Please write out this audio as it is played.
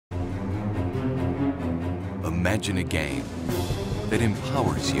Imagine a game that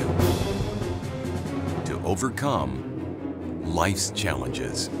empowers you to overcome life's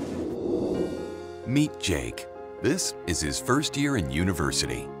challenges. Meet Jake. This is his first year in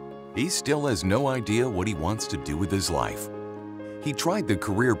university. He still has no idea what he wants to do with his life. He tried the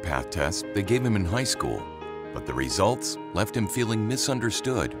career path test they gave him in high school, but the results left him feeling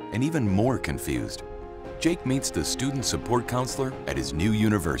misunderstood and even more confused. Jake meets the student support counselor at his new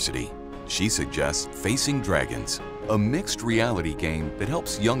university. She suggests Facing Dragons, a mixed reality game that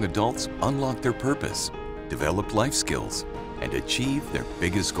helps young adults unlock their purpose, develop life skills, and achieve their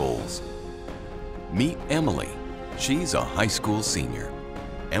biggest goals. Meet Emily. She's a high school senior.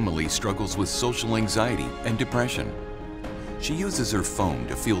 Emily struggles with social anxiety and depression. She uses her phone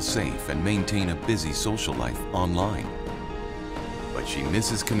to feel safe and maintain a busy social life online. But she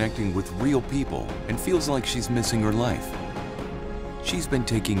misses connecting with real people and feels like she's missing her life. She's been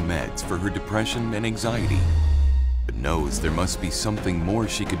taking meds for her depression and anxiety, but knows there must be something more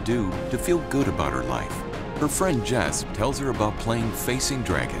she could do to feel good about her life. Her friend Jess tells her about playing Facing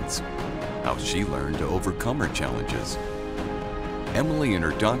Dragons, how she learned to overcome her challenges. Emily and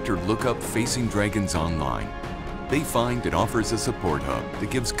her doctor look up Facing Dragons online. They find it offers a support hub that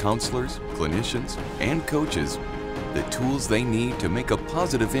gives counselors, clinicians, and coaches the tools they need to make a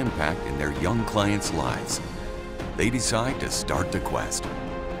positive impact in their young clients' lives. They decide to start the quest.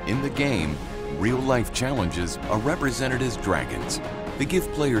 In the game, real-life challenges are represented as dragons. They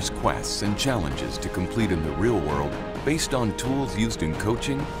give players quests and challenges to complete in the real world based on tools used in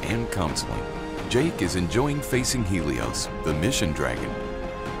coaching and counseling. Jake is enjoying facing Helios, the mission dragon.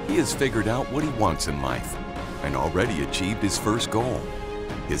 He has figured out what he wants in life and already achieved his first goal.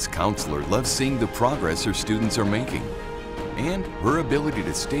 His counselor loves seeing the progress her students are making and her ability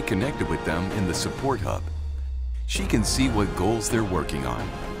to stay connected with them in the support hub. She can see what goals they're working on,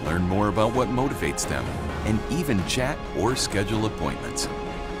 learn more about what motivates them, and even chat or schedule appointments.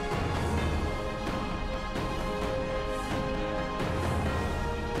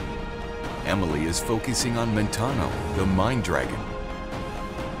 Emily is focusing on Mentano, the mind dragon.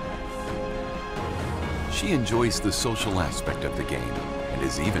 She enjoys the social aspect of the game and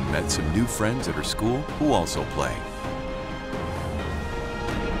has even met some new friends at her school who also play.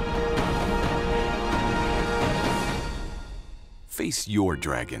 Face your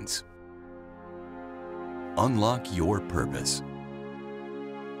dragons. Unlock your purpose.